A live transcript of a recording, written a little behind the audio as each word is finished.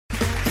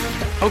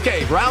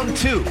Okay, round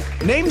two.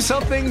 Name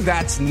something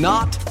that's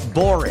not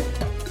boring.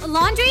 A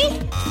laundry?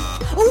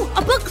 Ooh, a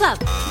book club.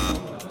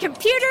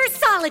 Computer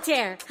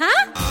solitaire,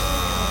 huh?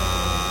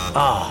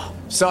 Ah,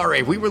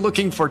 sorry, we were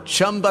looking for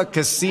Chumba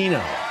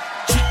Casino.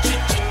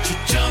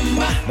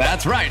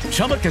 That's right,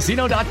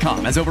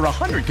 ChumbaCasino.com has over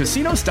 100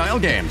 casino-style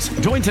games.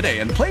 Join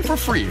today and play for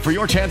free for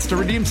your chance to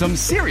redeem some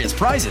serious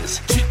prizes.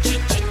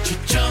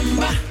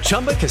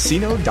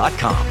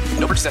 ChumbaCasino.com.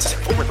 No purchase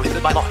necessary. Void where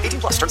prohibited by law.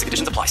 18 plus. Terms and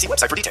conditions apply. See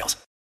website for details.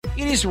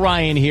 It is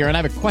Ryan here, and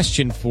I have a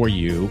question for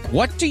you.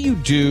 What do you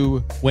do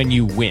when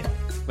you win?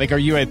 Like, are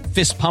you a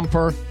fist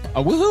pumper,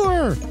 a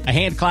woohooer, a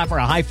hand clapper,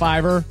 a high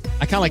fiver?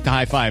 I kind of like the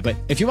high five, but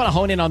if you want to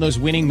hone in on those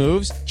winning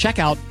moves, check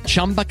out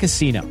Chumba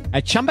Casino.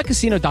 At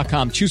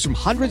ChumbaCasino.com, choose from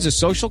hundreds of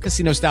social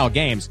casino-style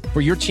games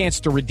for your chance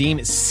to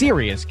redeem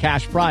serious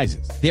cash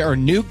prizes. There are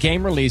new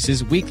game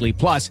releases weekly,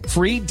 plus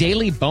free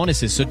daily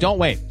bonuses, so don't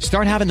wait.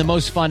 Start having the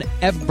most fun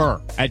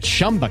ever at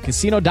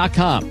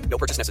ChumbaCasino.com. No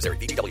purchase necessary.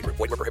 VGW. Void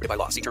where prohibited by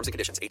law. See terms and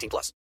conditions. 18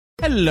 plus.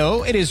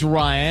 Hello, it is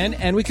Ryan,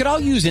 and we could all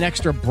use an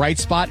extra bright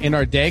spot in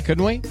our day,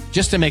 couldn't we?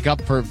 Just to make up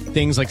for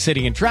things like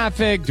sitting in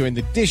traffic, doing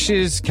the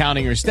dishes,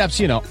 counting your steps,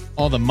 you know,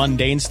 all the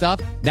mundane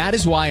stuff. That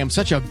is why I'm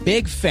such a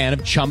big fan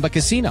of Chumba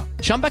Casino.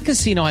 Chumba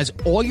Casino has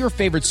all your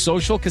favorite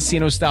social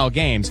casino-style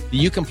games that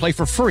you can play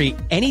for free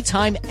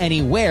anytime,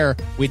 anywhere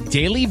with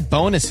daily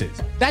bonuses.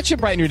 That should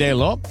brighten your day a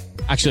little.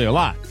 Actually, a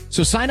lot.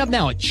 So sign up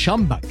now at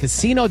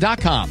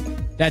ChumbaCasino.com.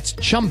 That's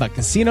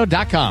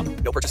ChumbaCasino.com.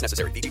 No purchase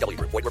necessary. VGW.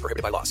 Void where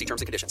prohibited by law. See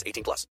terms and conditions.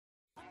 18 plus.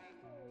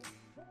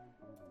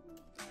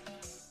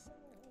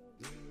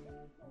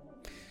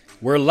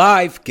 We're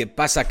live. ¿Qué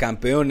pasa,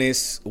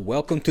 campeones?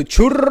 Welcome to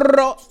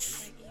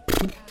Churros.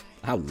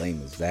 How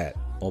lame is that?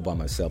 All by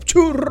myself.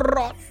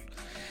 Churros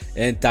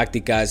and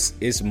Tácticas.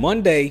 It's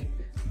Monday,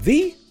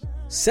 the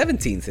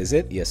 17th, is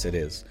it? Yes, it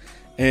is.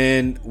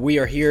 And we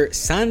are here.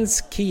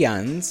 Sans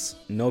Kians.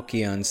 No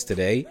Kians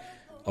today.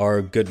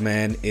 Our good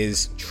man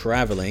is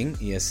traveling.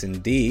 Yes,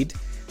 indeed.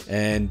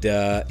 And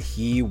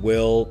he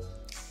will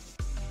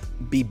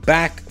be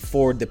back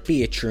for the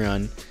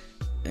Patreon.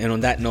 And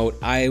on that note,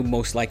 I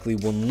most likely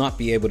will not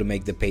be able to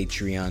make the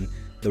Patreon.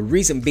 The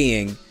reason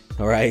being,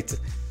 all right,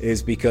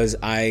 is because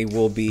I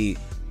will be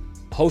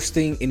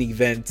hosting an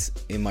event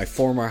in my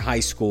former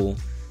high school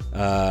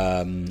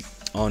on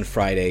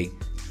Friday.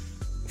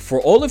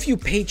 For all of you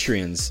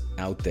Patreons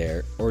out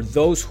there, or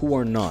those who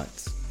are not,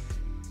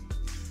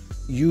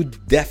 you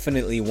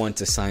definitely want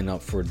to sign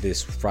up for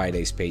this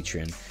Friday's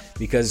Patreon,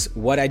 because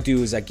what I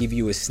do is I give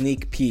you a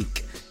sneak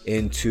peek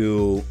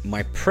into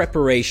my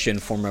preparation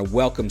for my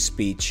welcome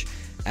speech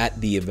at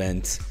the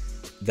event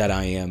that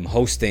I am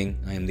hosting.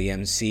 I am the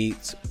MC.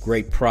 It's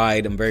great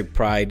pride. I'm very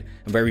proud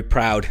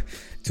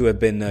to have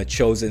been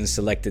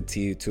selected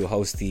to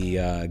host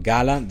the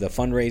gala, the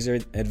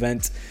fundraiser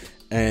event.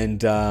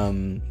 And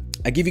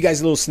I give you guys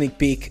a little sneak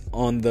peek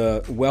on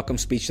the welcome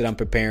speech that I'm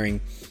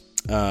preparing.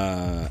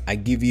 Go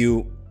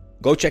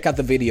check out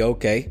the video,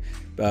 okay?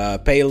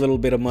 Pay a little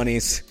bit of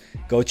monies.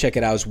 Go check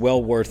it out. It's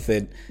well worth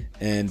it.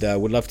 And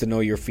would love to know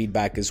your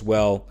feedback as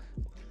well.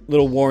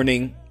 Little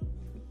warning.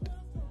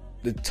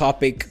 The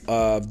topic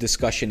of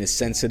discussion is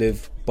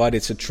sensitive, but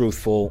it's a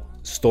truthful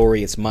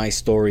story. It's my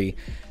story.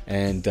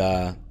 And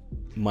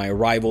my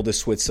arrival to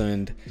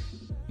Switzerland,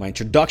 my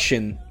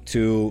introduction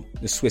to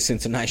the Swiss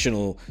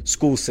international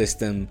school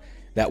system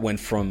that went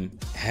from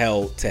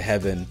hell to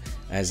heaven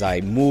as I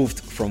moved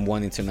from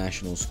one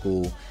international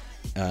school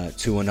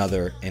to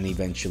another, and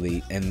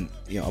eventually,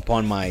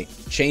 upon my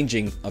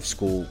changing of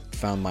school,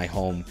 found my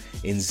home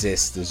in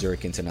ZIS, the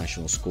Zurich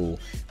International School,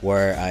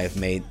 where I have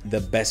made the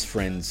best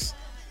friends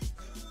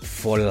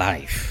for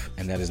life,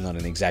 and that is not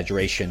an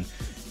exaggeration.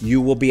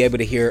 You will be able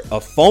to hear a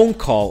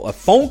private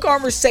phone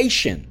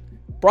conversation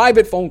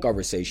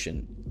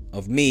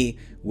of me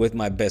with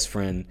my best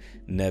friend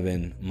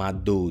Nevin, my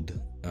dude.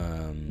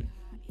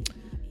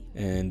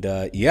 And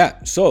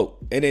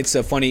it's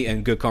a funny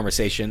and good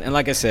conversation. And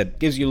like I said,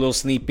 gives you a little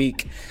sneak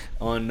peek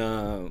on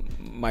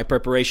my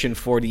preparation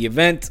for the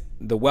event,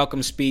 the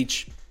welcome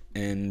speech,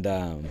 and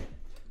I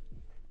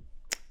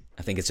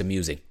think it's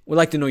amusing. We'd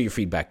like to know your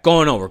feedback.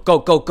 Go to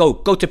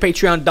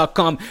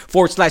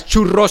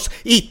patreon.com/churros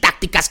y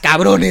tácticas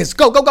cabrones.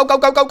 Go.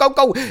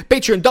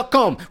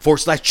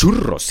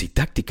 Patreon.com/churros y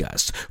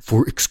tácticas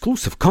for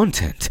exclusive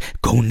content.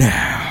 Go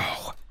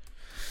now.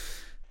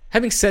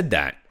 Having said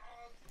that,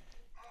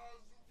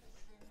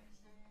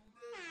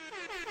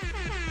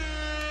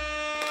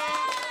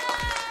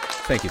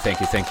 Thank you.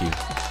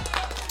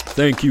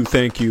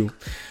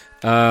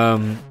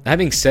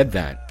 Having said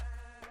that,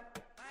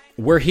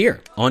 we're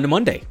here on a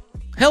Monday.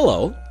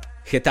 Hello,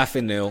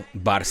 Getafe nil,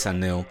 Barça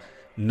nil.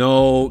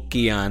 No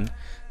Kian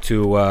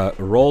to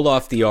roll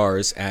off the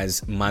R's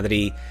as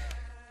Madrid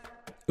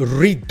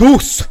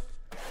reduce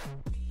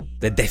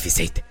the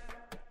deficit.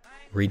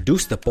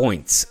 Reduce the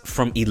points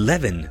from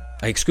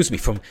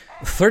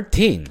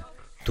 13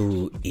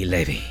 to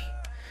 11.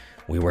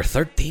 We were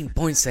 13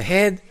 points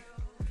ahead.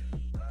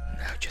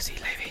 Now just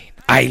 11.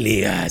 Hay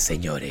Liga,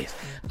 señores.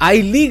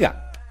 Hay Liga.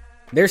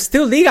 There's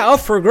still Liga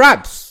up for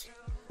grabs.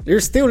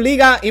 There's still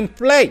Liga in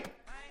play.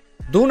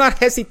 Do not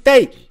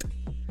hesitate.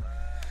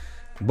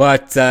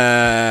 But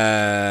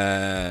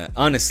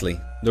honestly,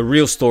 the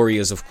real story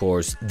is, of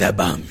course, the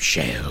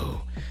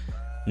bombshell.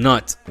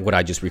 Not what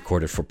I just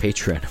recorded for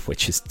Patreon,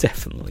 which is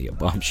definitely a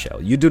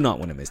bombshell. You do not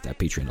want to miss that.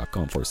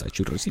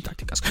 Patreon.com/churros y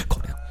tácticas.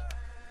 Go now.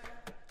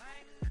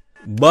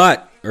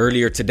 But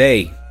earlier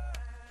today,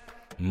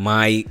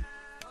 mi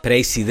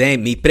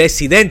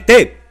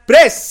presidente,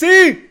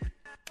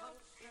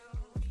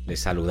 le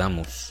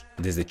saludamos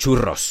desde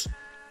Churros,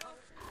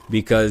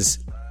 because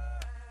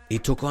he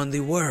took on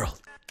the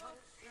world.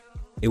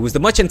 It was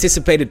the much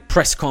anticipated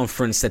press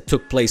conference that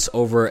took place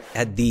over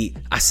at the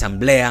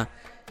Asamblea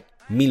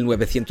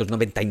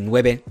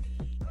 1999,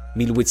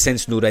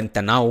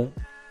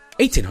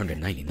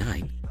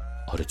 1899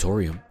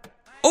 auditorium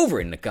over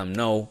in the Camp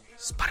Nou,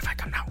 Spotify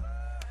Camp Nou.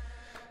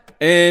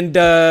 And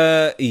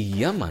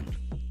yeah, man,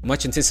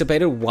 much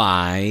anticipated.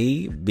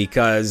 Why?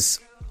 Because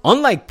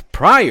unlike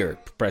prior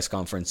press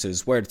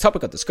conferences where the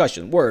topic of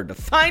discussion were the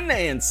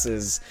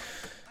finances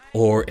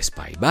or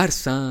Spy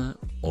Barça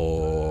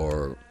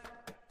or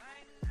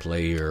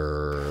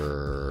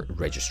player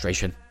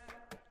registration,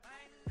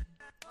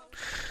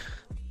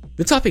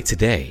 the topic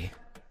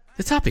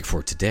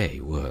for today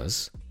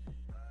was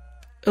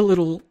a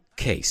little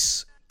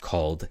case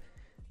called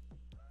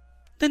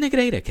the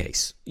Negreira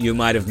case. You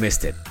might have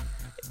missed it.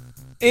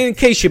 In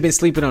case you've been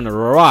sleeping on a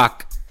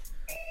rock,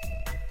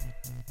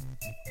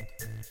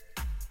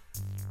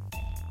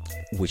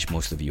 which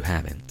most of you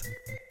haven't,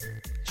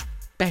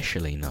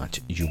 especially not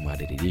you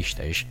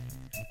madridistas.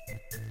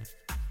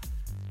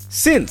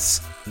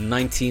 Since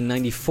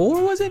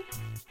 1994, was it?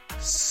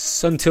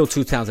 Until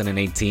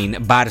 2018,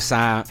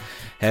 Barça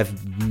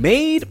have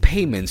made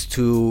payments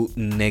to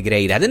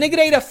Negreira, the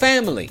Negreira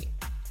family.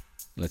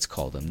 Let's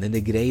call them the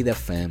Negreira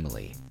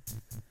family.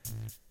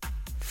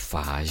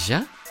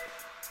 Faja,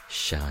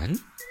 Shan,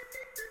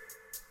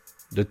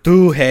 the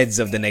two heads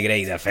of the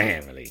Negreira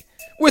family,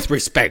 with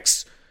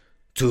respects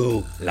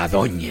to La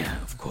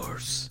Doña, of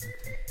course,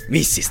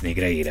 Mrs.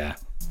 Negreira,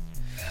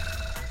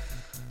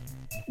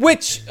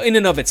 which in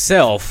and of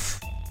itself,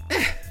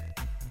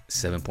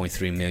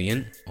 7.3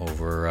 million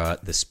over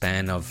the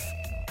span of,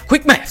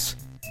 quick maths,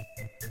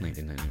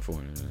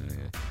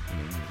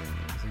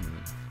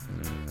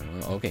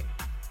 1994, okay,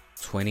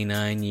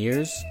 29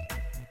 years,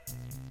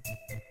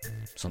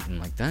 something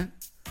like that.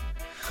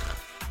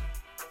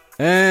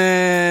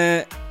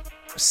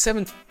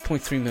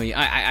 7.3 million.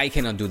 I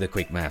cannot do the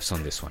quick maths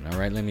on this one. All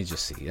right, let me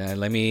just see.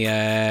 Let me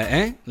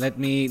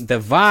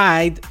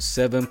divide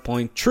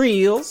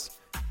 7.3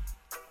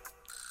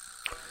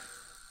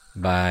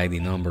 by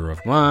the number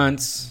of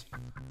months.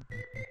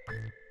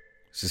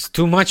 This is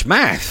too much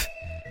math.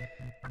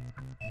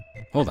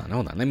 Hold on.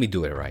 Let me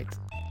do it right.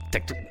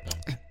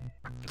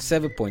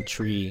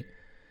 7.3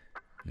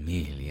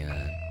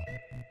 million.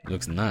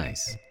 Looks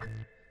nice.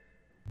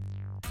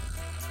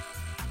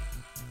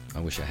 I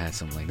wish I had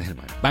something like that in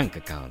my bank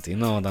account. You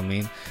know what I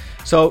mean?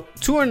 So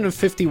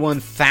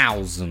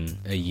 251,000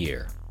 a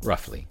year,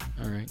 roughly.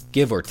 All right,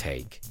 give or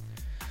take.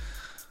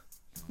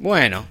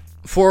 Bueno,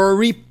 for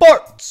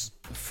reports,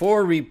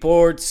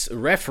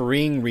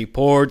 refereeing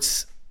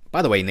reports.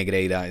 By the way,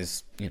 Negreira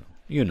is,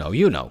 you know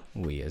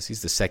who he is.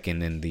 He's the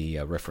second in the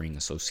refereeing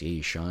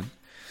association,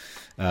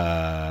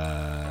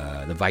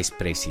 the vice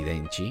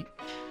presidente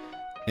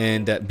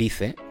and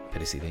vice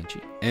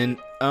presidente, and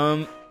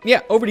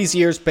yeah, over these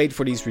years, paid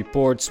for these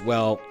reports.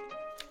 Well,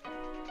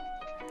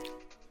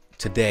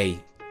 today,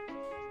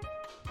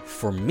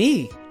 for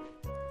me,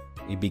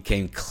 it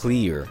became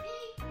clear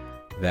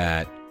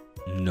that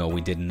no, we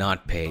did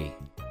not pay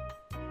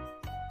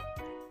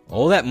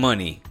all that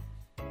money.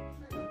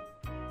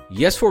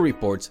 Yes, for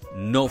reports,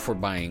 no for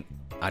buying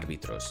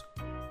arbitros.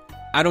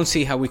 I don't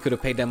see how we could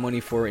have paid that money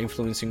for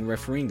influencing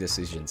refereeing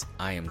decisions.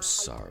 I am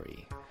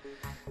sorry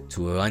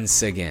to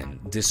once again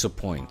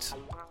disappoint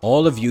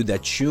all of you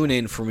that tune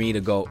in for me to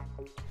go,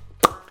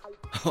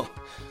 oh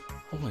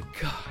my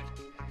God,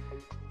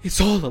 it's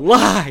all a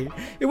lie.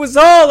 It was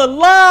all a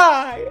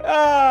lie.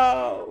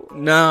 Oh,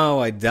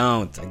 no, I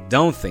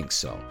don't think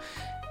so.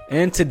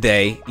 And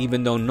today,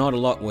 even though not a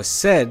lot was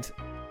said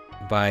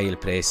by El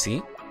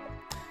Presi,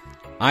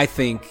 I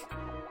think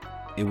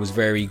it was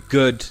very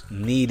good,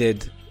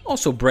 needed,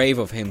 also brave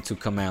of him to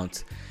come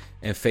out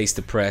and face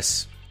the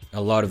press. A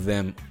lot of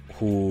them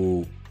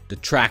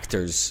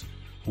detractors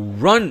who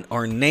run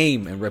our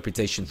name and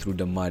reputation through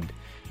the mud.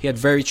 He had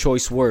very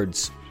choice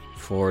words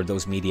for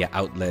those media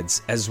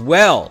outlets, as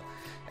well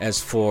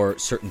as for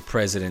certain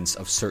presidents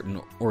of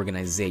certain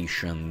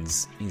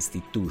organizations,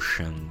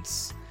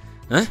 institutions.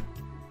 Huh?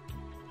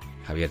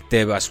 Javier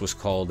Tebas was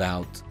called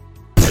out.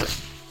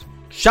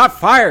 Shot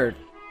fired.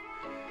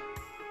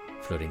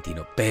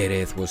 Florentino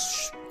Perez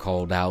was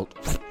called out.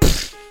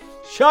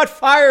 Shot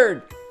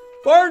fired.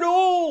 Fired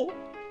all.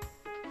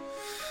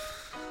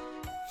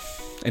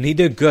 And he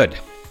did good.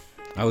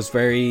 I was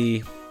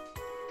very,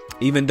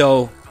 even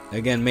though,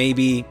 again,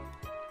 maybe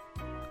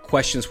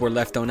questions were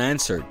left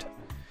unanswered.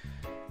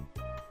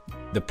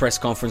 The press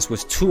conference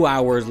was 2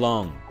 hours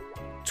long.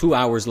 2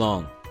 hours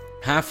long.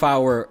 Half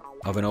hour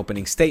of an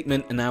opening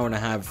statement, an hour and a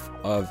half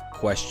of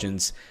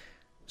questions,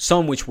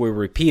 some which were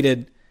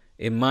repeated.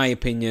 In my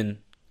opinion,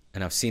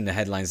 and I've seen the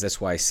headlines, that's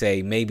why I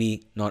say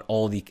maybe not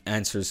all the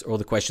answers, all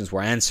the questions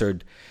were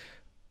answered.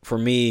 For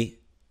me,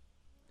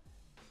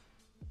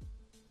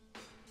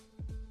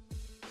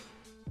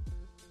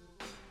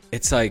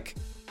 it's like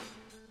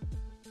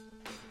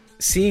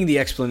seeing the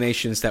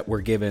explanations that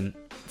were given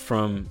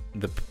from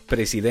the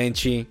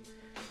Presidente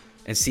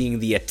and seeing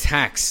the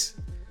attacks,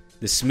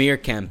 the smear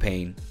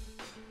campaign,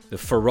 the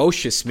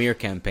ferocious smear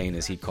campaign,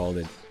 as he called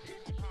it,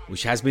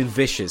 which has been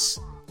vicious.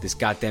 This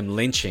goddamn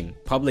lynching,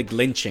 public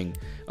lynching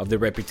of the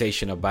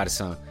reputation of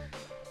Barça.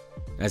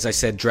 As I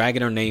said,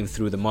 dragging our name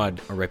through the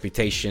mud, our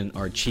reputation,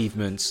 our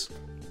achievements,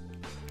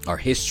 our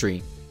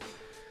history.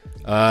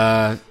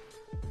 I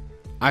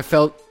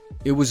felt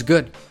it was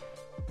good.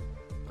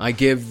 I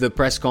give the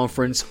press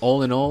conference,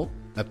 all in all,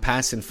 a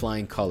pass in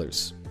flying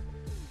colors.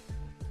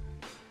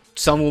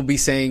 Some will be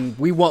saying,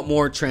 we want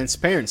more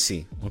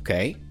transparency.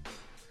 Okay.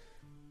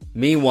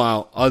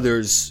 Meanwhile,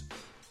 others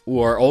who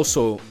are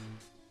also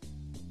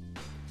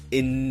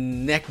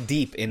in neck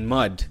deep in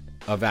mud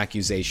of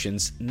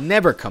accusations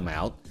never come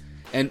out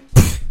and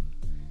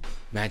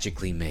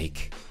magically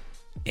make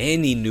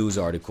any news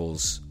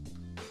articles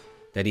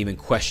that even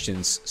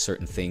questions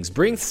certain things,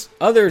 brings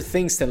other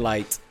things to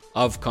light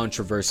of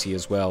controversy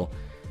as well.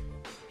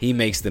 He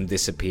makes them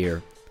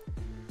disappear,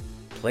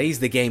 plays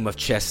the game of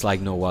chess like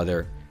no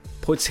other,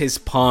 puts his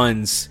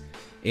pawns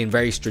in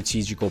very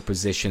strategical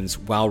positions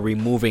while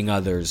removing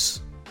others.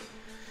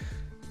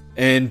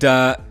 And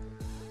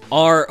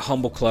our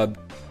humble club,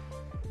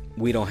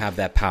 we don't have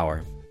that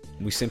power.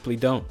 We simply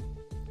don't.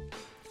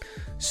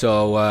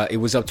 So it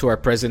was up to our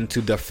president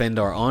to defend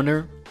our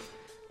honor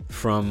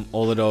from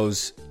all of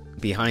those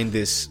behind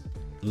this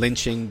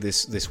lynching,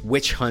 this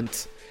witch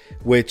hunt,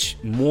 which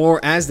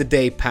more as the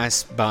days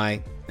pass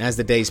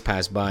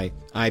by,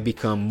 I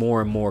become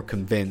more and more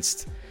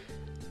convinced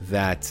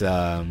that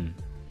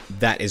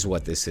that is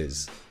what this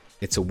is.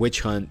 It's a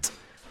witch hunt.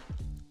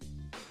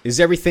 Is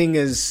everything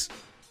as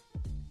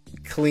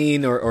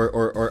clean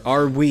or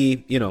are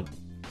we,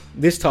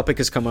 this topic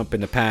has come up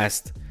in the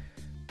past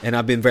and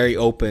I've been very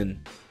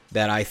open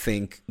that I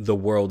think the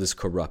world is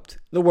corrupt.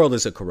 The world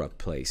is a corrupt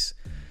place.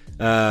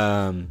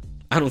 I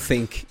don't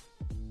think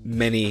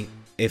many,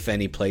 if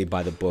any, play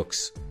by the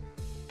books.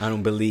 I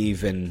don't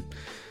believe in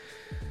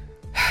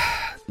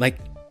like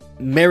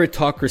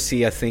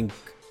meritocracy. I think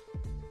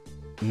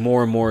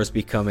more and more is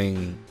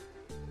becoming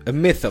a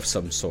myth of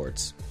some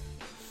sorts.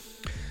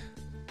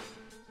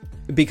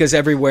 Because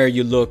everywhere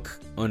you look,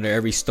 under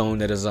every stone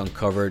that is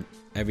uncovered,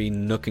 every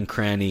nook and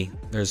cranny,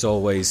 there's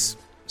always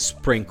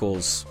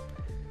sprinkles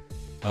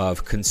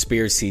of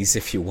conspiracies,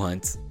 if you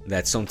want,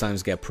 that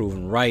sometimes get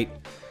proven right.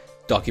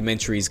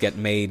 Documentaries get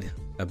made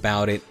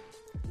about it.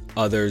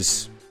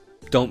 Others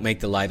don't make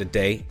the light of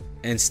day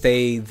and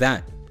stay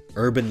that.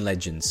 Urban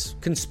legends,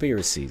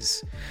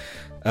 conspiracies.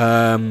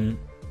 And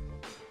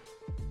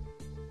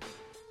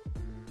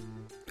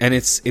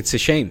it's a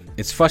shame.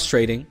 It's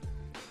frustrating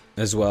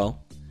as well.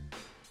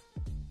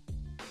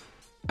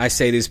 I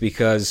say this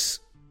because,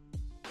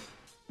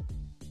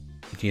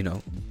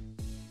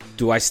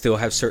 do I still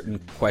have certain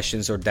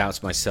questions or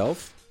doubts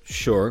myself?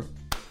 Sure.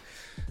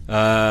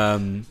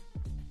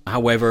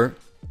 However,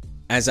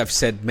 as I've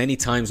said many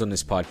times on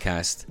this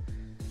podcast,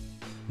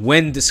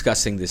 when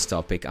discussing this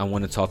topic, I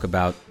want to talk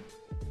about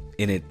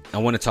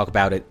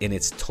it in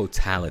its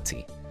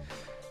totality.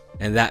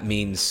 And that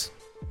means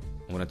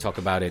I want to talk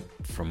about it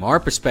from our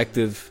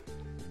perspective,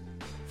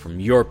 from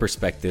your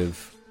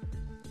perspective,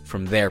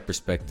 from their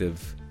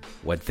perspective,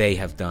 what they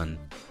have done.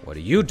 What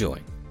are you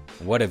doing?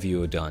 What have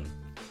you done?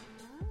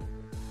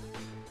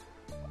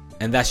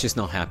 And that's just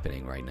not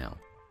happening right now.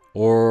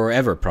 Or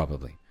ever,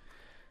 probably.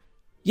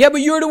 Yeah, but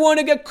you're the one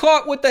that got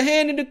caught with the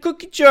hand in the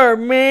cookie jar,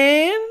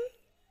 man.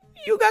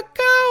 You got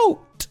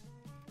caught.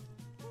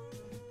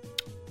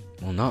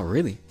 Well, not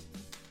really.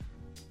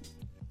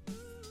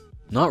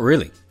 Not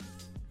really.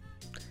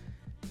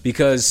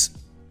 Because,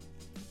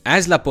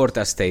 as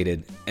LAPORTA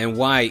stated, and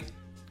why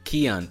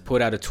Kian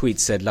put out a tweet,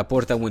 said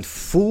LAPORTA went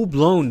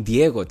full-blown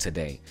Diego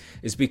today,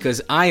 is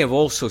because I have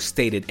also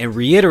stated and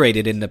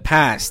reiterated in the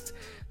past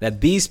that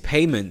these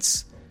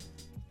payments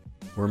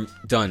were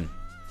done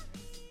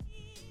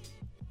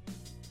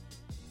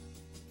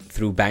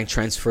through bank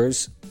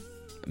transfers,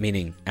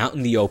 meaning out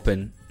in the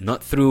open,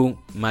 not through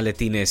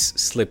maletines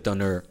slipped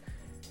under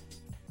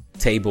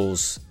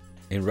tables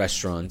in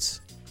restaurants.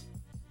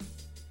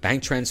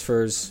 Bank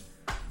transfers,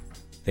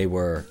 they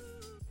were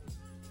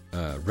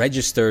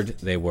registered,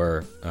 they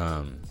were,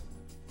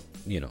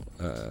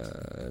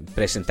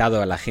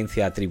 presentado a la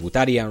agencia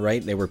tributaria,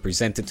 right? They were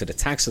presented to the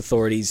tax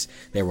authorities.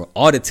 They were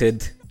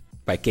audited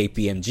by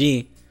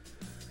KPMG.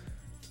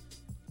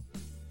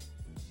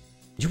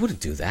 You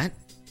wouldn't do that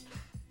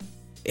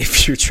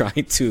if you're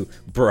trying to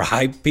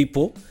bribe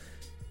people,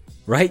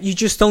 right? You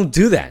just don't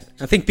do that.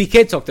 I think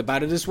Piqué talked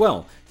about it as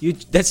well.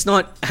 That's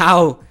not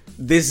how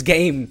this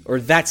game or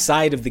that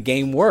side of the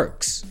game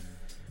works.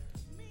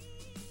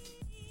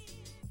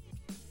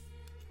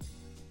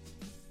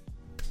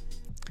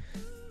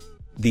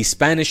 the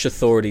Spanish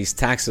authorities,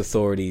 tax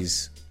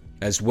authorities,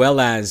 as well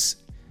as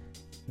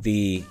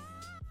the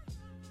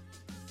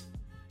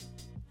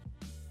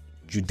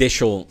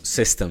judicial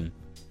system,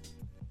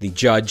 the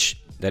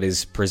judge that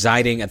is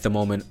presiding at the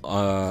moment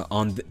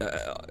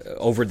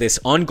over this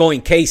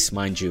ongoing case,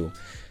 mind you,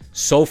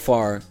 so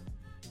far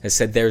has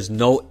said there's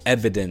no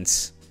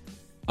evidence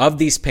of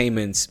these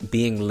payments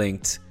being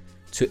linked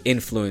to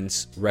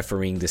influence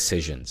refereeing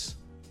decisions.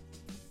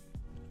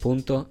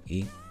 Punto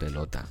y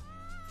pelota.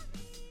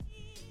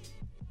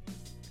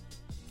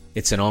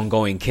 It's an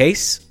ongoing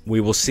case.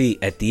 We will see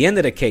at the end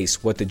of the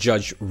case what the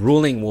judge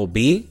ruling will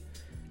be.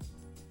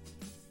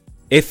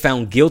 If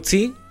found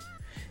guilty,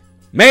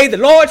 may the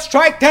Lord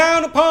strike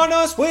down upon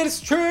us with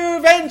his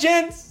true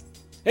vengeance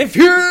and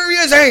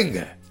furious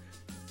anger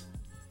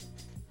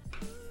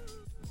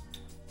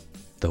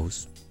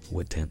those who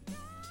attempt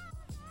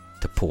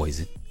to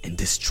poison and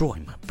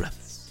destroy my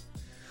brothers.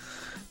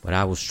 But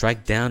I will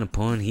strike down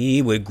upon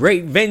he with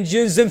great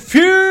vengeance and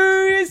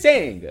furious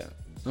anger.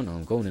 Oh no,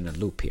 I'm going in a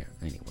loop here.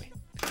 Anyway.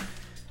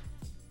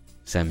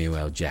 Samuel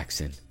L.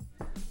 Jackson.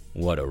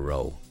 What a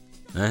role.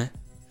 Huh?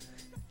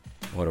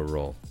 What a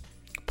role.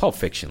 Pulp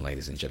Fiction,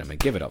 ladies and gentlemen.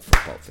 Give it up for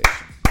Pulp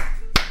Fiction.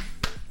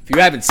 If you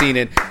haven't seen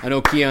it, I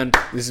know, Keon,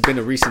 this has been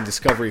a recent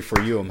discovery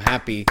for you. I'm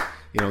happy.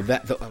 You know,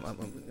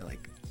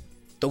 like,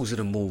 those are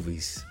the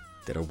movies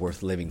that are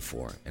worth living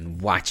for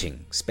and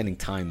watching, spending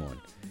time on.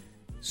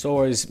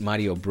 So is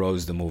Mario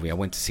Bros, the movie. I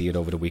went to see it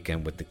over the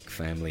weekend with the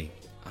family.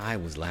 I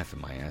was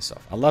laughing my ass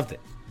off. I loved it.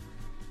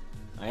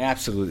 I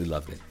absolutely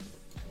loved it.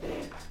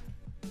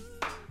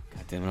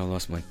 God damn it, I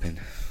lost my pen.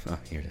 Oh,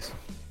 here it is.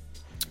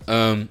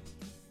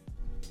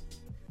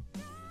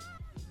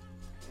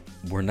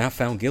 We're not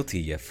found guilty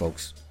yet,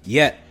 folks.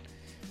 Yet,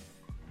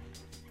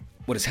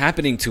 what is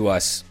happening to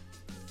us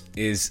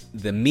is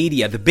the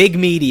media, the big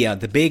media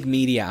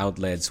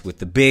outlets with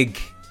the big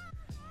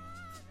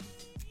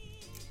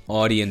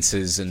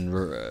audiences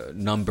and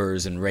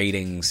numbers and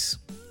ratings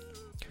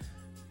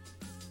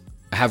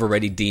have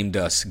already deemed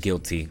us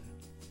guilty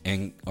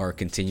and are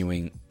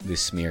continuing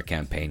this smear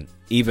campaign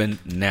even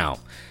now.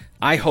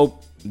 I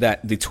hope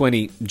that the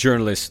 20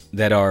 journalists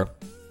that are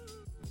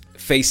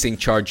facing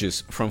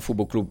charges from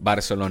Football Club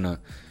Barcelona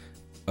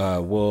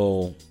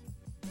will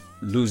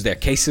lose their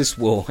cases,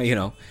 will, you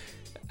know,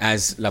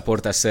 as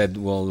LAPORTA said,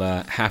 will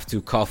have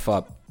to cough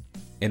up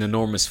an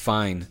enormous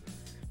fine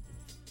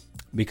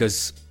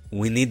because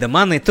we need the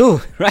money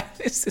too, right?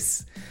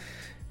 This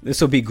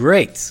will be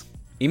great.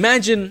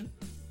 Imagine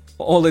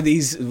all of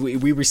these,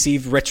 we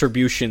receive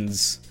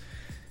retributions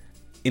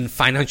in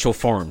financial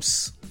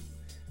forms.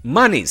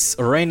 Monies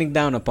are raining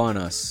down upon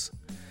us.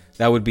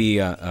 That would be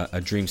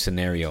a dream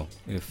scenario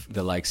if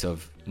the likes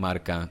of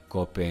Marca,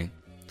 Cope,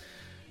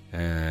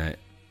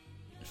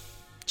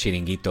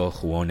 Chiringuito,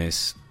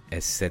 Juones,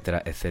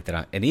 etc.,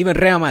 etc., and even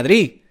Real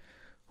Madrid,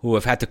 who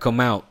have had to come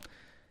out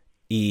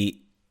y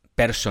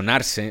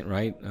personarse,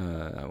 right?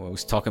 I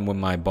was talking with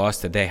my boss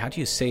today. How do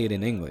you say it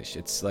in English?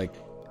 It's like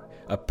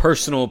a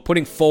personal,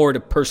 putting forward a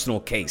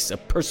personal case, a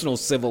personal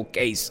civil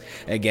case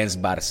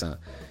against Barca,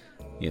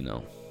 you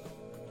know.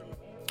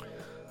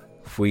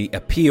 If we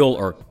appeal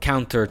or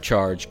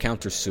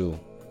countersue,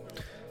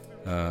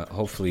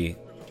 hopefully,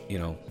 you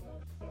know,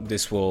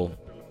 this will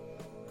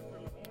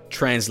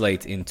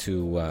translate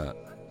into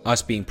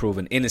us being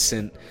proven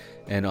innocent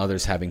and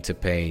others having to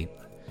pay,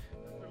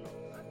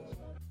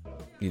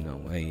 you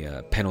know,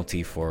 a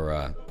penalty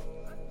for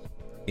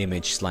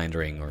image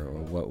slandering or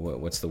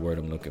what's the word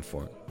I'm looking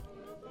for?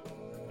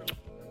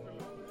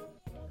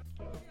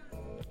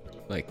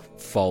 Like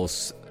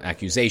false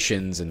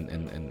accusations and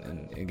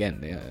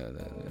again,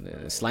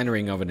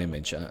 slandering of an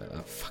image.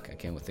 I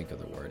can't think of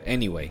the word.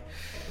 Anyway,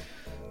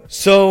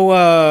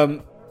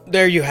 so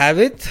there you have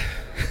it.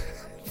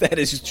 That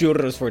is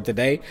churros for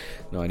today.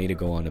 No, I need to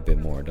go on a bit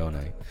more, don't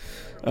I?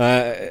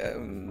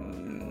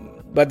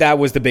 But that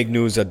was the big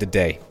news of the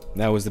day.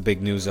 That was the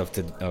big news of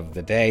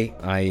the day.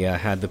 I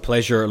had the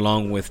pleasure,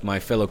 along with my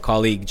fellow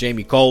colleague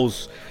Jamie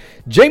Coles,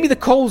 Jamie the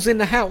Coles in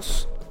the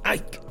house,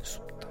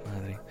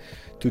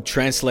 to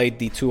translate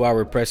the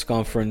 2-hour press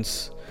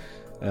conference.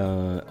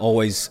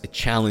 Always a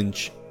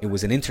challenge. It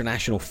was an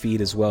international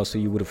feed as well, so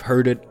you would have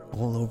heard it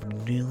all over the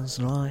news,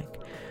 like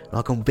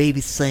on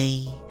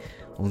BBC,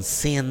 on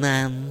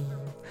CNN.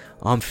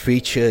 I'm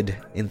featured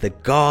in The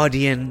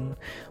Guardian,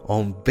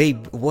 on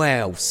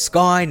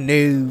Sky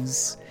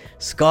News,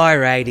 Sky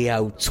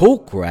Radio,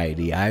 Talk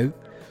Radio,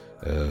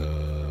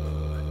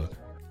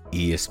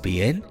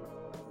 ESPN,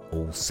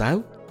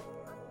 also,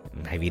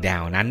 maybe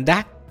Down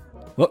Under.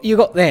 What you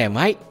got there,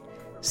 mate?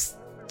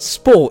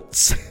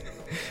 Sports.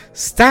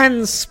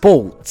 Stan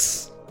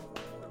Sports.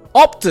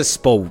 Opta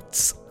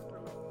Sports.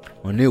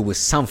 I knew it was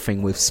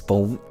something with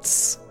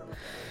sports.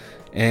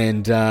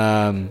 And,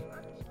 yeah,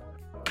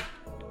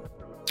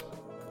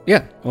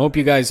 I hope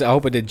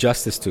I did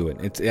justice to it.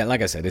 It's,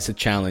 like I said, it's a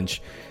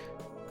challenge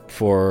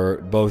for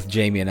both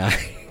Jamie and I.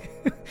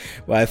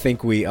 Well,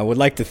 I would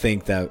like to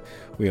think that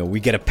we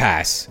get a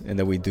pass, and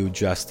that we do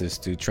justice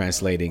to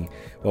translating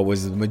what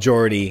was the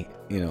majority,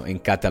 in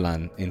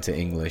Catalan into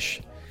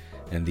English,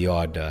 and the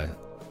odd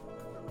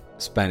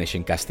Spanish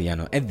and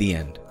Castellano at the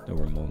end. They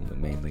were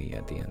mainly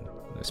at the end,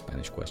 the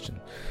Spanish question.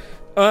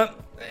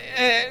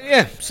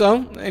 Yeah.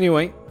 So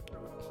anyway.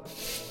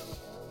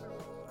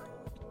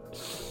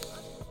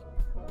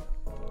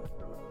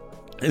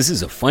 This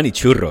is a funny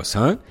churros,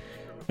 huh?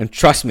 And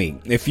trust me,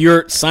 if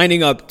you're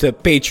signing up to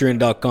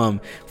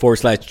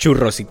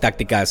patreon.com/churros y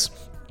tácticas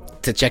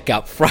to check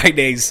out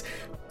Friday's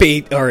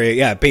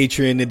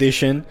Patreon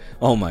edition,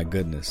 oh my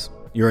goodness,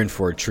 you're in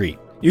for a treat.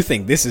 You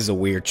think this is a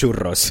weird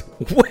churros?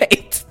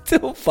 Wait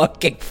till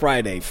fucking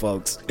Friday,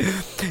 folks.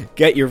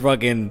 Get your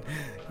fucking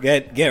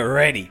get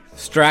ready.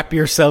 Strap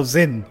yourselves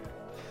in.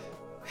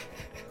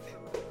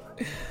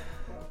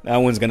 That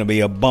one's gonna be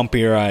a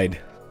bumpy ride.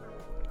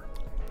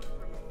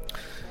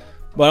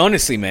 But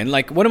honestly, man,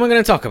 what am I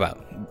going to talk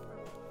about?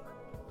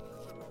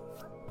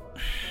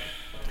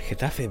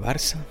 Getafe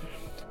Barça.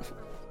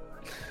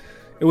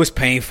 It was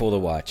painful to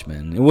watch,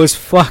 man. It was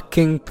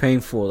fucking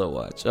painful to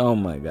watch. Oh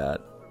my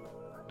god.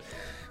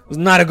 It was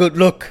not a good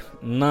look.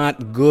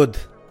 Not good.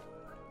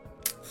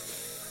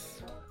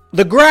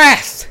 The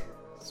grass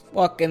is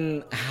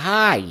fucking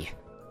high.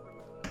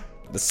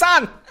 The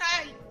sun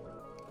high.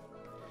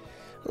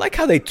 I like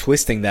how they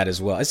twisting that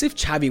as well, as if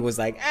Xavi was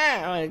like,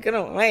 I'm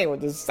gonna play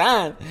with the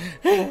sun.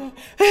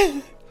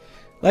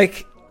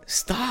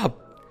 Stop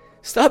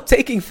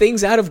taking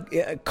things out of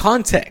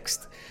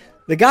context.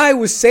 The guy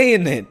was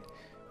saying it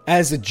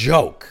as a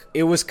joke.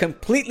 It was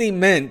completely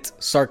meant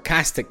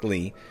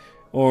sarcastically,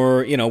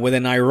 or with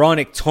an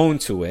ironic tone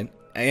to it,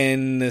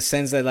 in the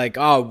sense that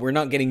we're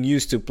not getting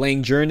used to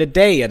playing during the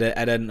day at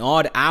an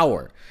odd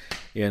hour.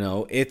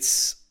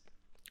 It's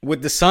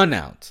with the sun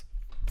out.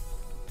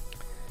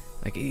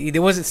 He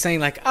wasn't saying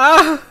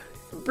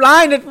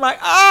blinded my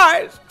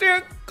eyes,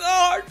 dear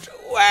God,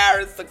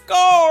 where is the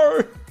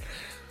goal?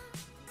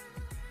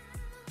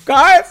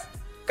 Guys,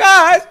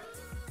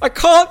 I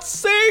can't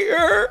see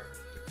her.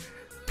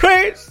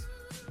 Please,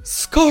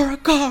 score a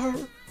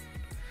goal.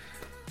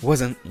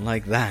 Wasn't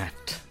like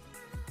that.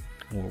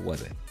 Or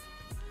was it?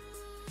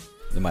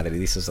 The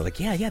Madridistas are like,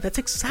 yeah, that's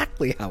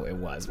exactly how it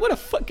was. What a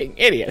fucking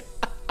idiot.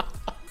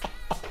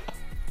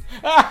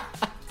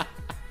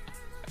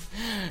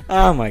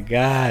 Oh my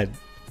god.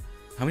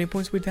 How many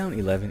points we down?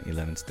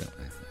 11 still.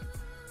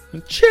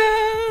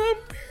 Champions!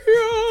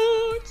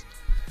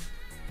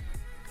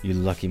 You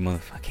lucky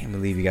motherfucker. I can't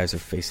believe you guys are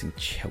facing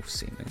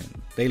Chelsea,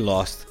 man. They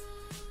lost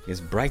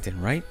against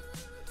Brighton, right?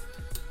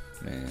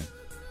 Man.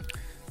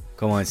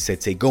 Come on,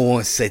 City. Go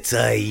on,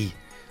 City.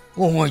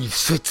 Come on,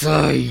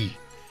 City.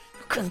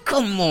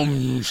 Come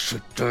on,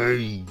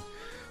 City.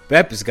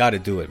 Pep has got to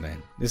do it,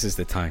 man. This is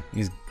the time.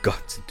 He's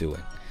got to do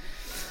it.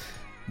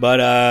 But,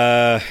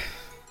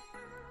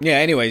 yeah,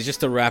 anyways,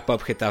 just to wrap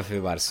up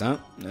Getafe Barça.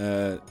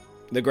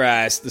 The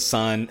grass, the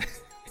sun.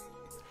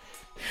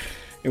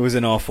 It was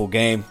an awful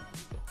game.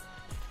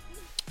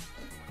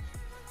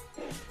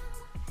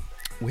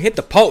 We hit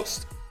the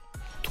post.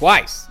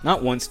 Twice.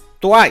 Not once,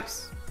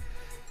 twice.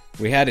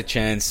 We had a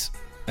chance.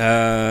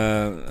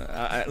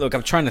 Look,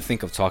 I'm trying to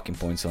think of talking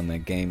points on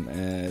that game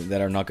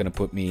that are not going to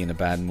put me in a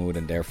bad mood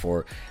and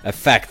therefore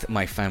affect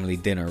my family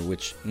dinner,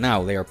 which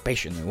now they are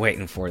patiently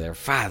waiting for their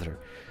father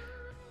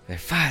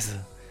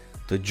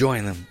to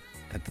join them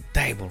at the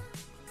table.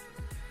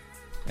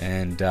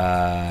 And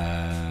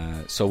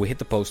so we hit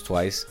the post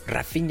twice.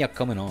 Rafinha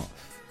coming off.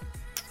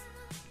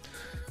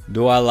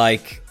 Do I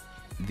like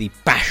the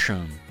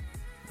passion?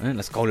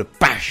 Let's call it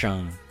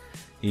passion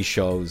he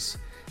shows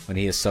when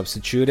he is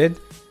substituted?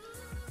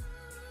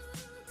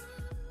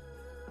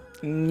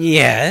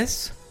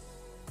 Yes.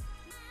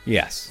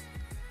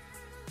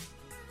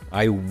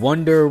 I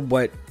wonder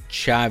what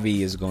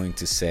Xavi is going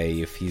to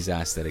say if he's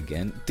asked that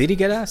again. Did he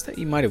get asked that?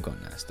 He might have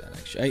gotten asked that,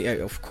 actually.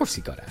 Of course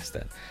he got asked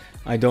that.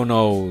 I don't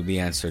know the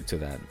answer to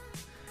that.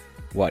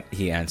 What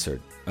he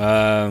answered.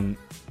 At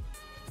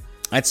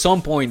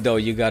some point, though,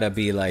 you gotta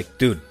be like,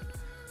 dude.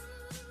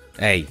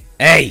 Hey.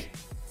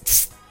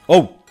 Psst.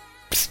 Oh.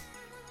 Psst.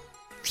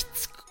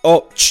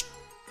 Oh.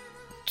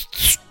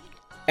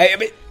 Hey, I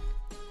mean.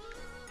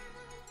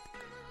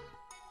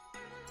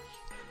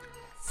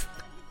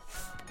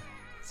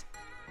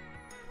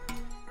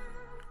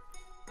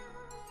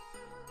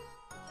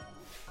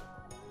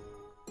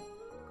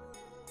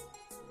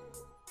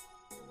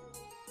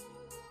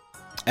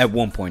 At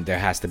one point, there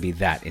has to be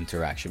that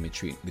interaction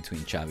between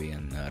Xavi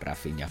and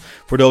Rafinha.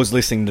 For those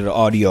listening to the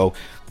audio,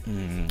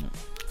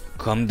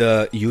 come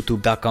to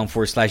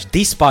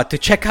youtube.com/dspot to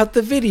check out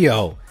the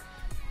video.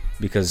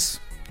 Because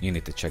you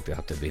need to check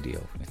out the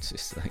video. It's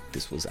just like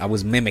I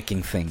was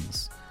mimicking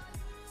things.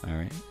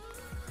 Alright.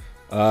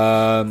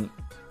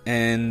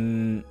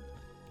 And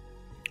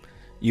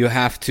you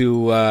have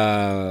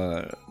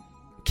to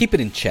keep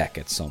it in check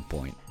at some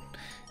point.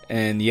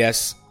 And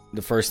yes,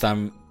 the first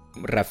time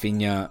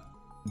Rafinha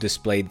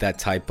displayed that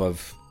type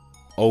of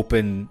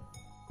open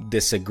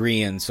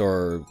disagreements,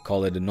 or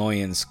call it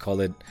annoyance, call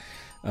it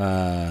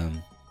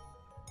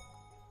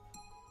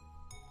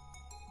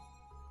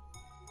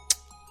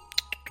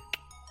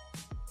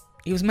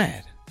He was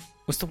mad.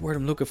 What's the word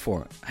I'm looking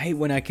for? I hate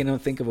when I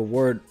cannot think of a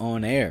word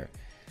on air.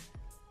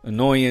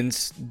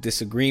 Annoyance,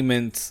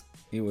 disagreement.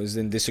 He was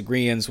in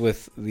disagreement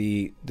with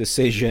the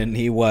decision.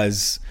 He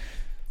was...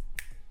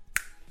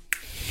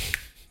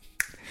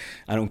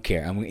 I don't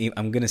care.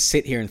 I'm going to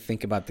sit here and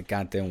think about the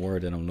goddamn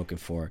word that I'm looking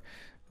for.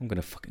 I'm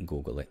going to fucking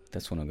Google it.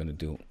 That's what I'm going to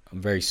do.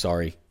 I'm very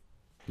sorry,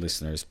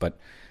 listeners. But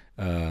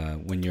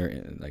when you're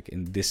like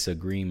in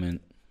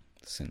disagreement,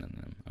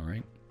 synonym, all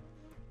right?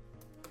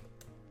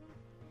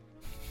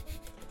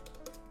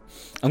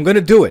 I'm going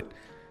to do it.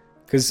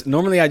 Because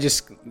normally I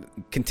just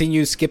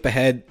continue, skip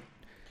ahead,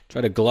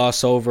 try to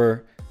gloss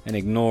over and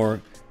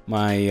ignore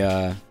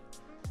my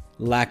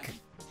lack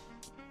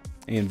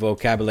in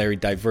vocabulary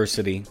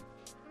diversity.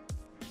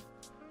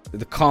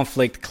 The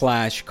conflict,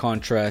 clash,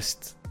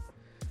 contrast,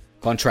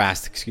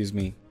 excuse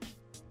me.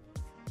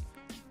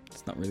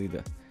 It's not really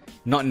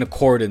not in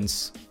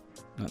accordance,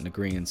 not in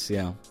agreement,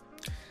 yeah.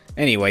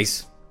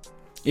 Anyways,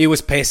 he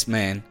was pissed,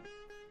 man.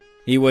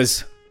 He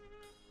was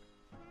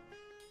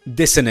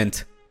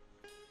dissonant.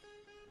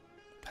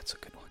 That's a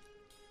good one.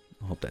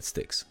 I hope that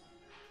sticks.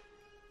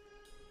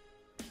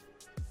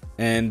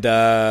 And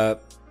I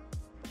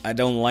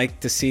don't like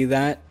to see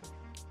that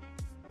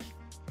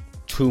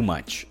too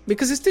much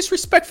because it's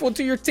disrespectful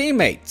to your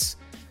teammates.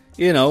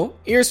 You know,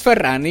 here's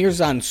Ferran, here's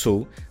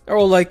Ansu. They're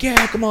all like,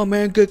 yeah, come on,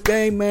 man, good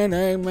game, man.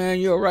 Hey, man,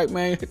 you're right,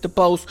 man. Hit the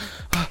post.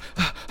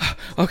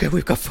 Okay,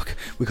 we got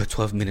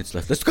 12 minutes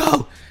left. Let's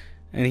go.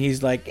 And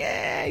he's like,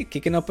 yeah,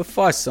 kicking up a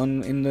fuss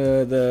in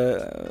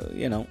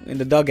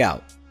the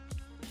dugout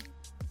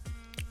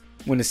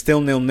when it's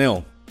still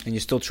 0-0 and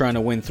you're still trying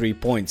to win 3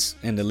 points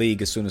in the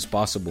league as soon as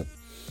possible.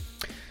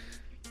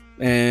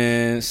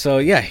 And so,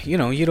 yeah, you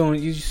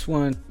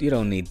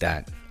don't need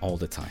that all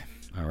the time.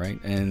 All right.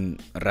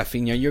 And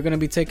Rafinha, you're going to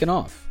be taken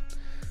off.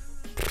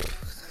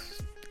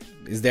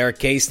 Is there a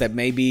case that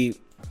maybe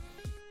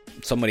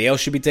somebody else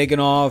should be taken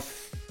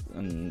off?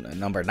 A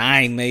number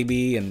 9,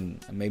 maybe,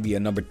 and maybe a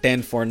number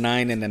 10 for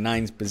 9 in the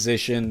 9th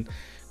position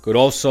could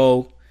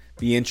also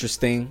be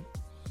interesting.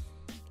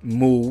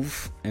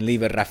 Move and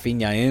leave a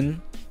Rafinha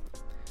in.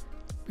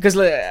 Because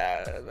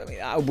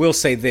I will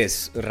say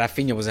this,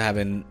 Rafinha was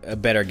having a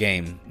better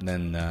game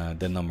than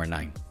number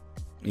 9.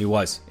 He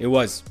was.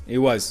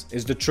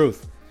 It's the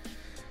truth.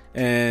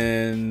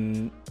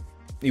 And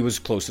he was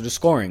closer to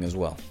scoring as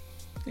well.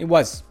 He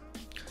was.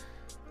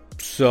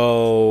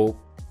 So,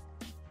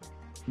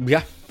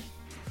 yeah.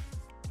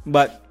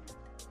 But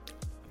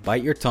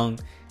bite your tongue,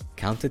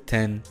 count to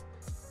 10,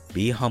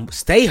 be humble,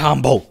 stay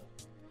humble,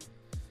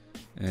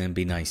 and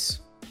be nice.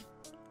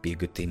 Be a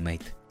good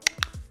teammate.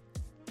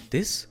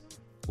 This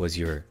was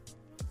your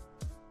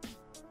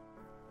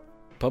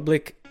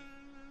public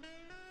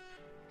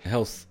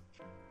health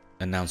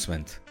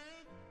announcement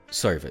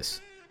service.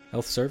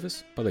 Health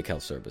service? Public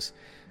health service.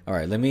 All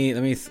right, I need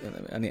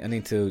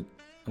to,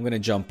 I'm going to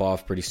jump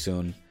off pretty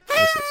soon.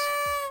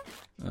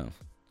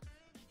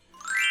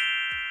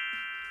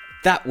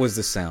 That was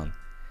the sound.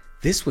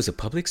 This was a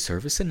public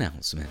service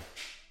announcement.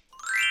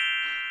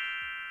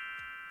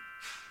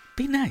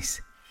 Be nice.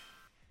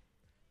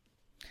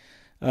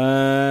 All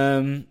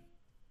right,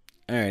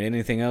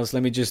 anything else?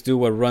 Let me just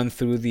do a run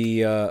through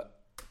the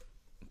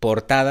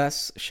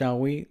portadas, shall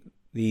we?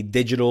 The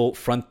digital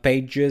front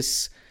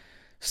pages,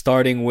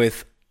 starting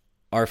with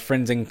our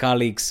friends and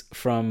colleagues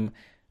from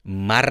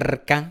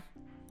Marca.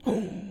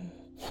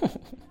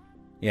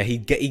 Yeah,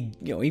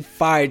 he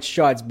fired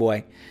shots,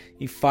 boy.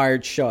 He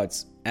fired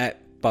shots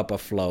at Papa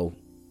Flow,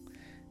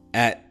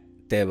 at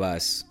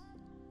Tebas.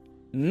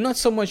 Not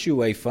so much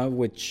UEFA,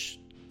 which,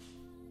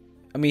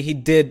 I mean,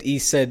 he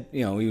said,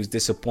 he was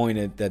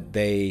disappointed that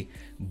they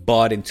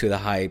bought into the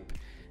hype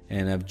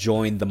and have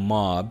joined the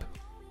mob,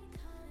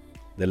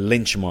 the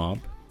lynch mob.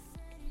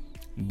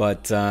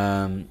 But,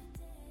 and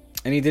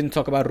he didn't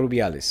talk about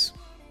Rubiales.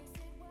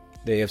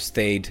 They have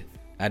stayed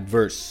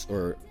adverse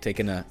or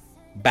taken a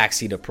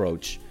backseat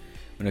approach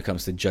when it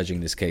comes to judging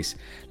this case.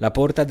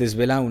 LAPORTA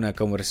desvela una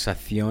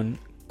conversación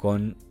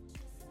con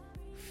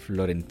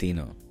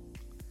Florentino.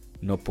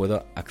 No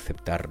puedo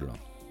aceptarlo.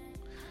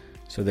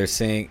 So they're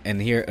saying,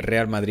 and here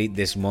Real Madrid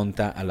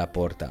desmonta a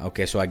LAPORTA.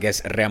 Okay, so I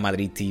guess Real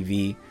Madrid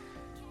TV,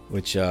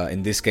 which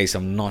in this case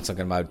I'm not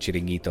talking about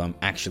Chiringuito, I'm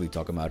actually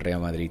talking about Real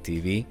Madrid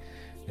TV.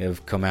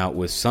 They've come out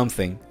with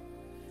something,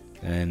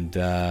 and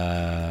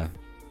well,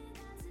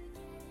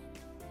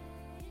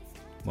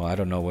 I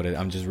don't know what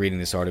I'm just reading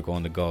this article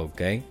on the go,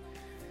 okay?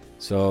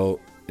 So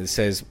it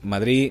says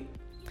Madrid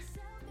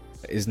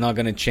is not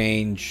going to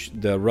change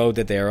the road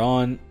that they're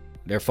on.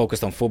 They're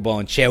focused on football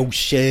and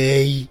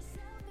Chelsea.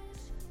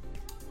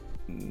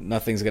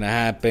 Nothing's going to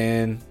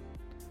happen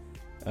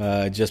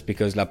just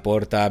because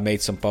LAPORTA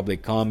made some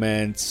public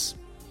comments.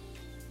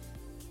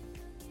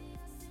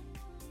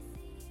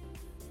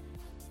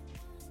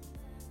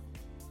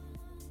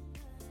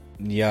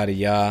 Yada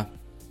yada.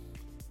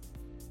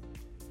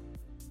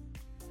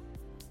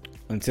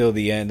 Until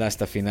the end,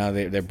 hasta final,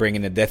 they're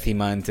bringing a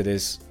décima into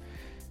this.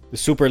 The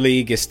Super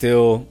League is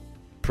still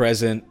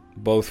present,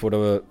 both for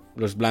the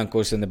Los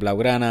Blancos and the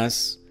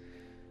Blaugranas.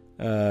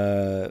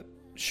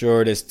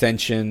 Sure, there's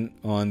tension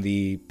on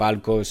the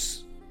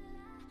palcos,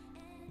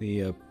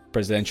 the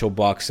presidential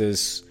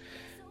boxes,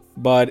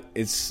 but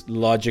it's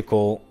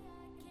logical.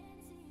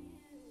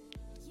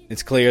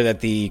 It's clear that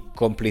the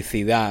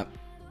complicidad,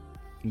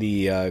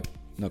 the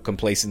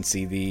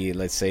complacency,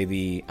 let's say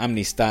the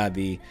amistad,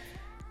 the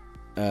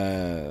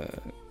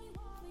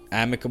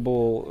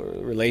amicable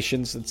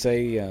relations, let's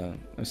say.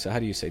 So how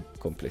do you say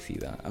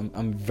complicidad?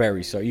 I'm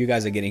very sorry. You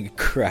guys are getting a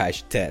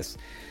crash test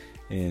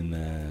in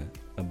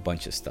a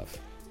bunch of stuff.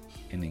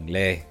 En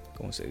inglés,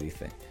 ¿cómo se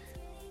dice?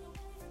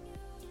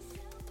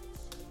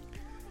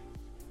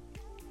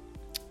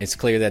 It's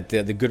clear that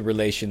the good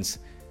relations,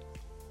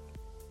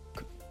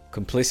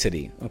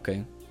 complicity,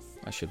 okay,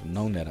 I should have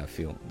known that, I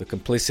feel. The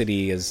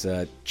complicity has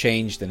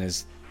changed and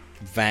has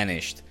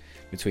vanished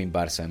between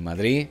Barça and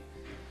Madrid.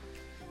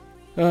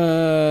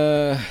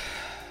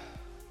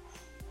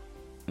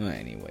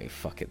 Anyway,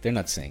 fuck it. They're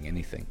not saying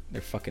anything.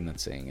 They're fucking not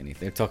saying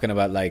anything. They're talking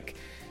about like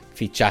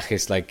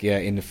fichajes, like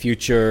in the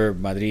future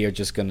Madrid are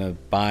just gonna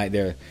buy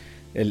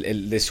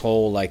this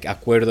whole like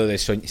acuerdo de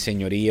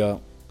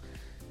señorío,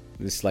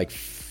 this like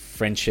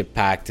friendship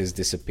pact has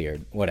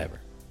disappeared. Whatever.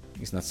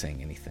 He's not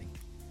saying anything.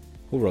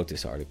 Who wrote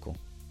this article?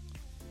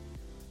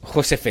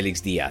 Jose Felix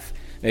Diaz.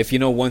 If you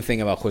know one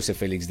thing about Jose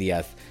Felix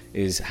Diaz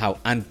is how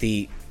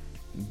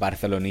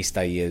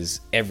anti-Barcelonista he is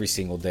every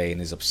single day,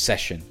 and his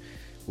obsession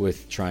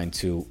with trying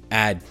to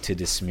add to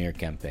the smear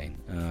campaign.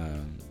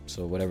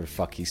 So whatever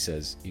fuck he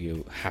says,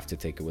 you have to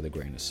take it with a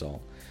grain of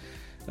salt.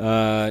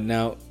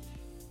 Now,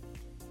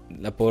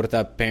 LAPORTA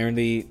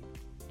apparently...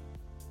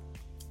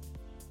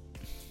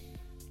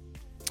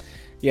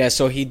 Yeah,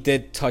 so he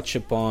did touch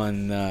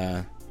upon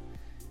the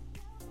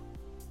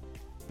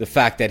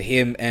fact that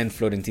him and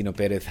Florentino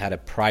Perez had a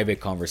private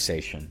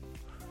conversation.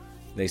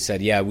 They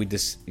said, yeah,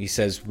 this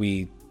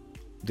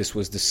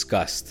was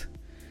discussed.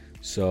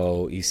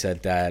 So he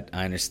said that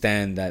I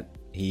understand that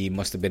he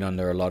must have been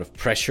under a lot of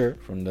pressure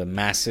from the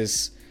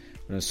masses,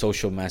 from the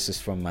social masses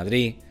from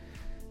Madrid,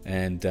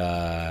 and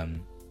I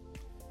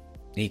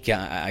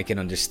can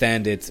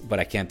understand it, but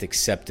I can't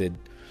accept it.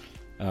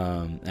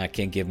 I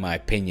can't give my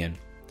opinion,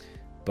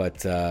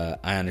 but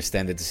I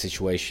understand that the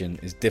situation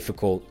is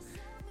difficult,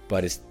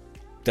 but it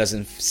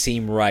doesn't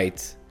seem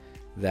right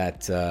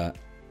that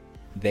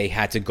they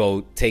had to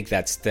go take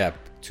that step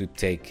to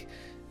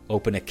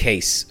open a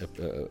case,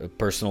 a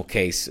personal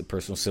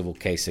civil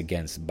case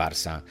against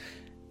Barça.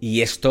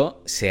 Y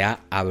esto se ha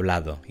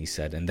hablado, he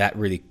said. And that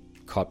really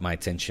caught my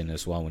attention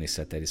as well when he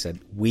said that. He said,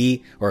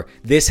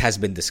 this has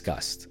been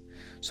discussed.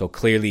 So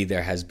clearly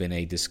there has been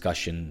a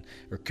discussion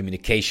or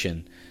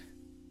communication,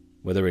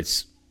 whether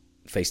it's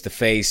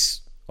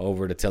face-to-face,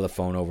 over the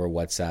telephone, over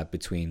WhatsApp,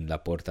 between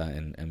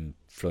LAPORTA and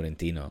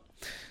Florentino.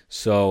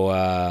 So,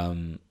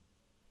 and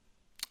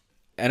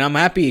I'm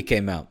happy he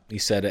came out. He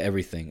said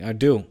everything. I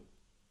do.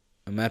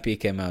 I'm happy he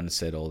came out and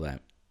said all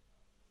that.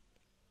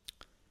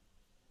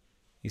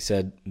 He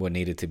said what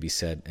needed to be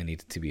said and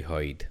needed to be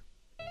heard.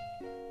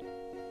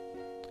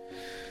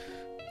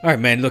 All right,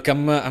 man. Look,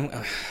 I'm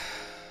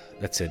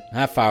that's it.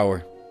 Half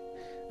hour.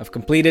 I've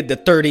completed the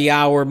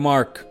 30-hour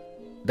mark.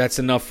 That's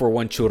enough for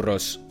one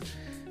churros.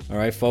 All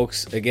right,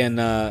 folks. Again,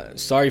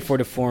 sorry for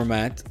the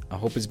format. I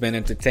hope it's been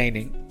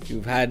entertaining.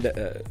 You've had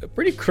a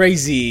pretty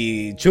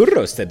crazy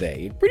churros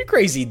today. Pretty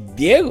crazy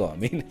Diego. I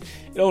mean,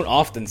 you don't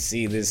often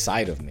see this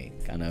side of me.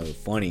 Kind of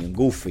funny and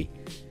goofy.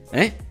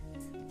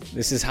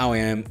 This is how I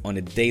am on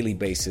a daily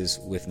basis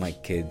with my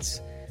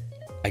kids.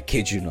 I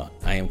kid you not.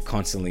 I am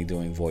constantly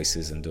doing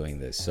voices and doing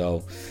this.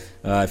 So,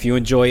 if you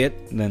enjoy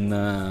it, then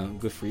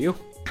good for you.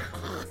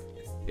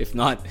 If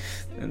not,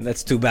 then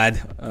that's too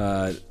bad.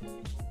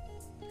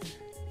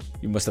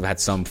 You must have had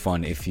some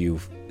fun if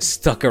you've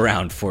stuck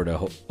around for the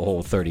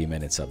whole 30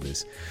 minutes of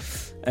this.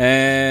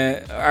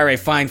 All right,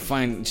 fine.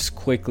 Just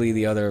quickly,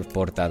 the other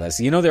portadas.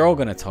 You know, they're all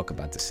going to talk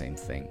about the same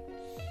thing.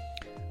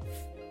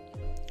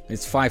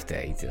 It's 5 to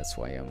 8. That's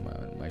why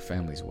my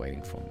family's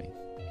waiting for me.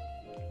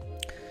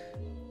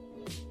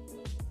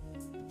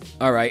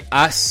 All right,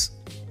 AS.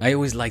 I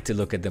always like to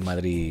look at the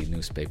Madrid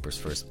newspapers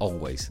first.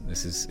 Always.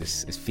 This is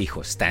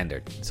fijo,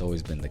 standard. It's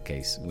always been the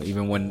case.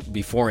 Even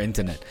before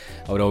internet,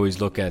 I would always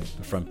look at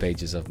the front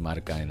pages of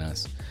Marca and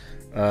AS.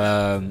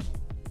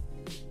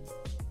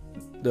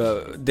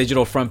 The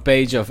digital front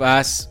page of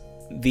AS.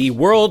 The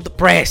world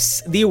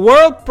press.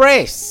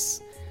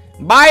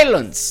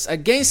 Violence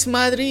against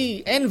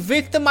Madrid and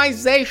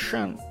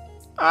victimization.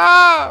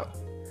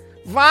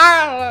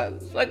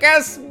 Violence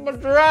against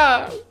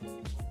Madrid.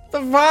 The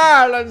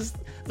violence.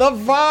 The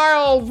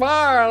vile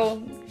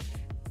violence.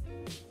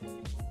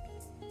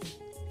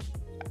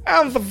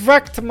 And the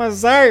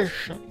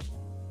victimization.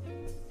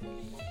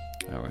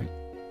 Alright.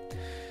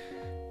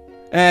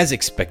 As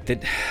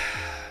expected.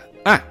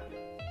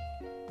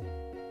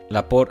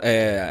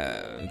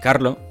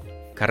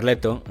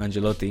 Carleto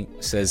Angelotti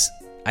says,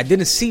 I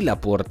didn't see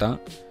LAPORTA.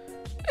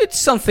 It's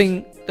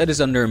something that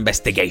is under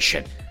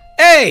investigation.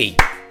 Hey!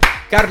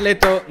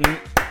 Carleto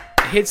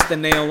hits the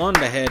nail on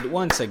the head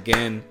once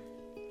again.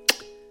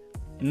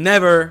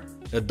 Never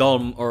a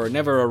dull or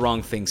never a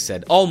wrong thing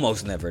said.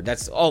 Almost never.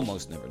 That's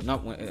almost never.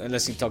 Not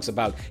unless he talks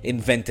about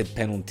invented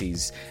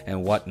penalties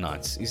and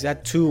whatnots. He's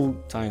had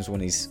 2 times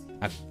when he's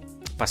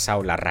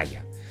pasado la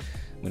raya,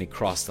 when he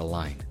crossed the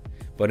line.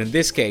 But in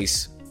this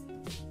case,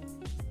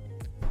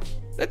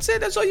 that's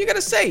it. That's all you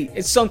gotta say.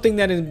 It's something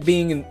that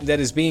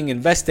is being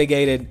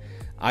investigated.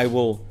 I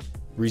will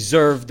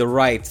reserve the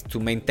right to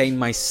maintain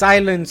my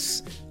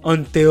silence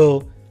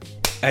until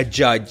a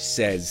judge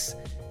says,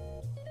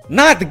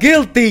 not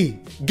guilty.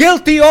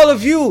 Guilty, all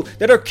of you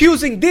that are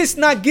accusing this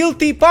not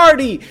guilty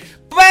party.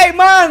 Pay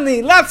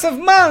money, lots of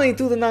money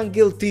to the not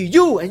guilty.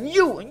 You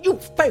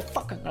pay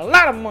fucking a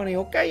lot of money,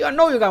 okay? I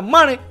know you got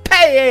money.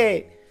 Pay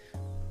it.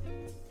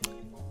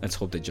 Let's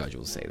hope the judge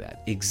will say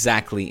that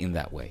exactly in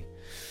that way.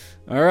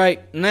 All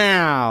right,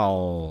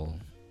 now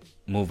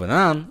moving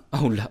on.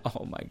 Oh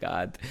my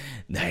God,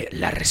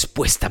 la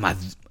respuesta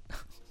más.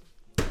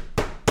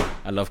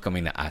 I love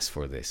coming to ask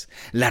for this.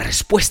 La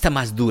respuesta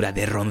más dura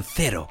de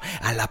Roncero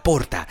a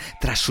LAPORTA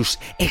tras sus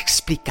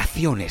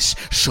explicaciones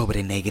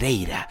sobre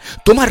Negreira.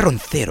 Tomás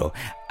Roncero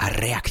ha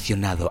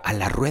reaccionado a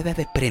la rueda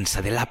de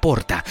prensa de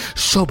LAPORTA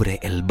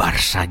sobre el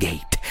Barça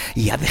Gate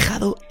y ha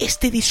dejado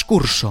este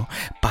discurso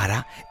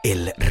para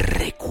el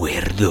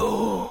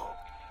recuerdo.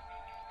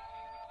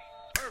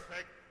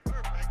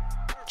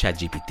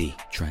 ChatGPT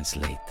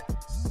translate.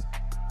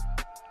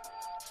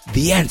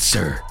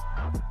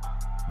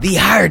 The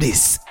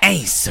hardest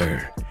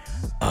answer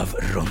of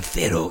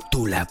Roncero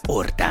to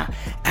LAPORTA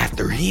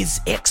after his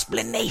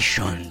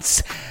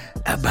explanations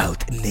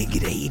about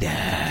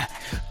Negreira.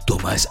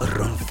 Tomás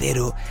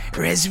Roncero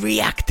has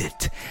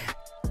reacted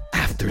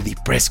after the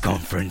press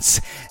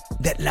conference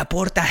that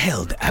LAPORTA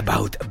held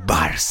about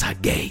Barça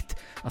Gate.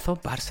 I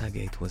thought Barça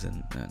Gate was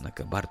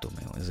like a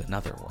Bartomeu is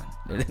another one.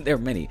 There are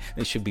many.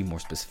 They should be more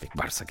specific.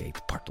 Barça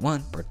Gate part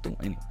 1, part 2,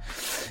 anyway.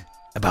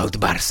 About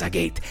Barça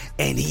Gate,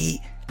 and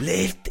he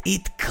left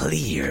it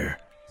clear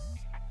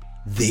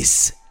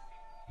this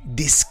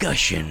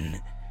discussion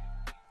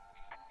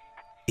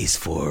is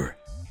for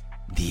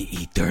the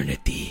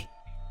eternity.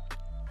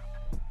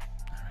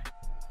 All right.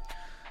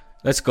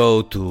 Let's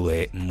go to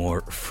a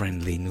more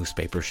friendly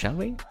newspaper, shall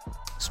we?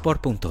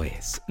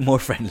 Sport.es. More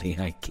friendly.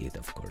 I kid,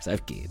 of course. I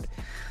kid.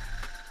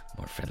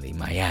 More friendly,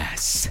 my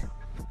ass.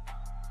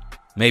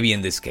 Maybe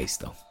in this case,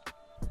 though.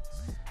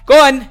 Go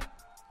on!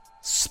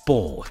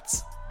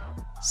 Sports.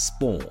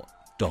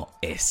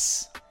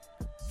 Sport.es.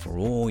 For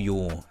all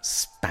your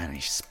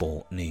Spanish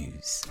sport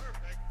news,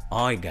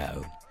 I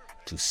go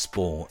to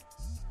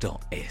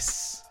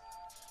sport.es.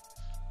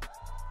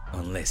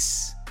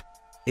 Unless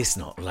it's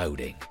not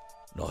loading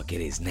like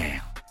it is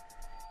now,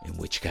 in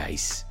which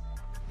case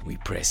we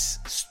press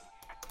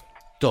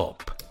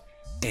stop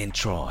and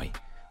try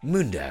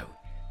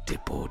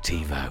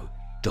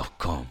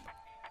mundodeportivo.com,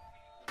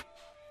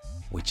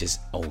 which is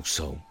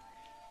also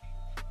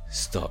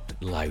stopped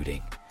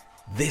loading.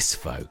 This,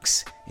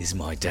 folks, is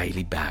my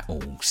daily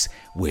battles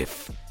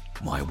with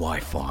my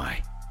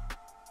Wi-Fi.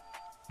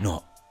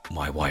 Not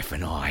my wife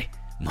and I.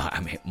 My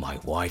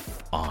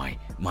Wi-Fi.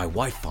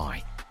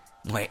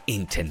 My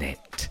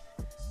internet.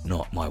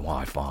 Not my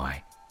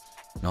Wi-Fi.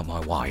 Not my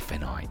wife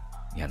and I.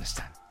 You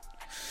understand?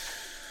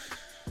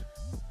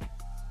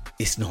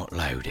 It's not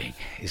loading.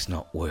 It's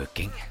not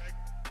working.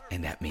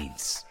 And that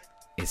means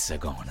it's a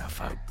goner,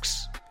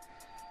 folks.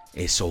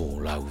 It's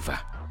all over.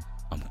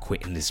 I'm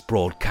quitting this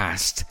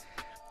broadcast.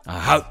 I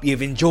hope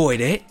you've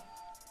enjoyed it.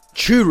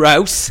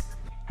 Churros,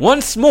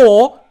 once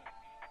more,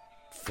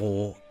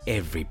 for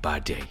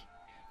everybody.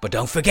 But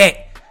don't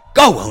forget,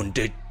 go on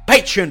to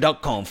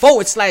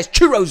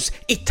patreon.com/churros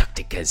y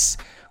tácticas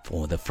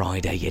for the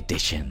Friday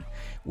edition,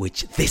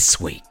 which this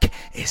week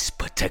is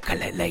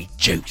particularly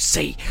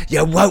juicy.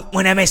 You won't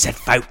want to miss it,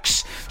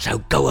 folks. So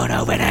go on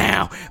over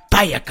now,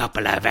 pay a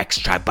couple of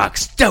extra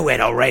bucks, do it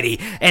already,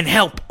 and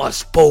help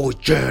us poor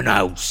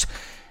journos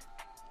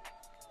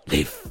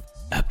live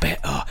a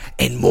better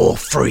and more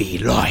free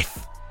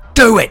life.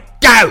 Do it!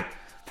 Go!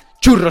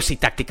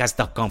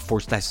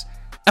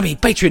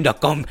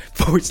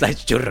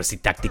 patreon.com/churros y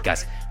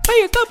tácticas.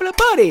 Pay a couple of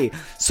money.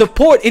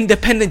 Support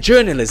independent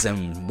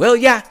journalism, will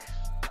ya?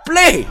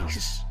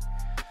 Please!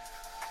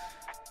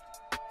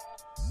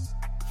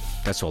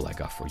 That's all I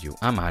got for you.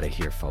 I'm out of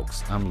here,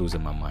 folks. I'm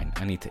losing my mind.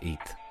 I need to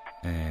eat.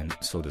 And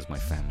so does my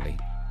family.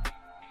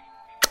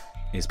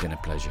 It's been a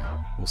pleasure.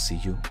 We'll see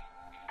you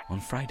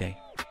on Friday.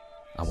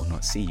 I will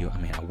not see you. I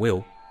mean, I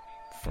will.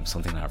 From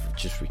something that I've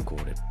just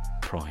recorded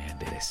prior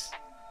to this.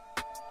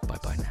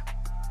 Bye-bye now.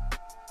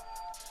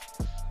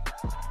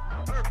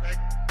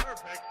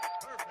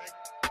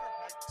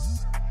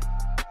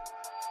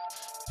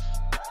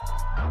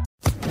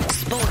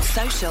 Sports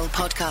Social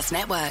Podcast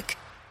Network.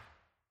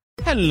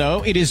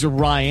 Hello, it is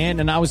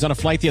Ryan, and I was on a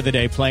flight the other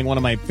day playing one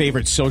of my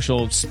favorite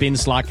social spin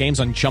slot games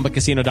on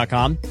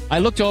ChumbaCasino.com. I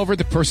looked over at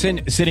the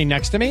person sitting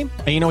next to me,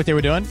 and you know what they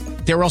were doing?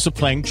 They were also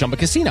playing Chumba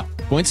Casino.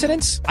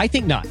 Coincidence? I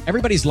think not.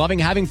 Everybody's loving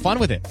having fun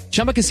with it.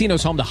 Chumba Casino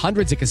is home to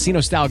hundreds of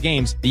casino-style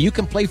games that you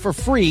can play for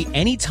free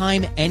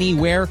anytime,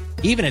 anywhere,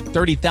 even at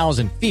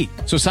 30,000 feet.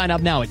 So sign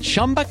up now at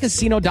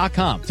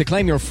ChumbaCasino.com to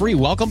claim your free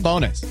welcome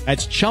bonus.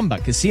 That's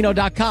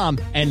ChumbaCasino.com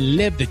and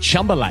live the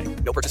Chumba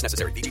life. No purchase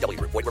necessary. VGW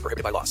Group. Void where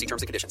prohibited by law. See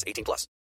terms and conditions. 18+.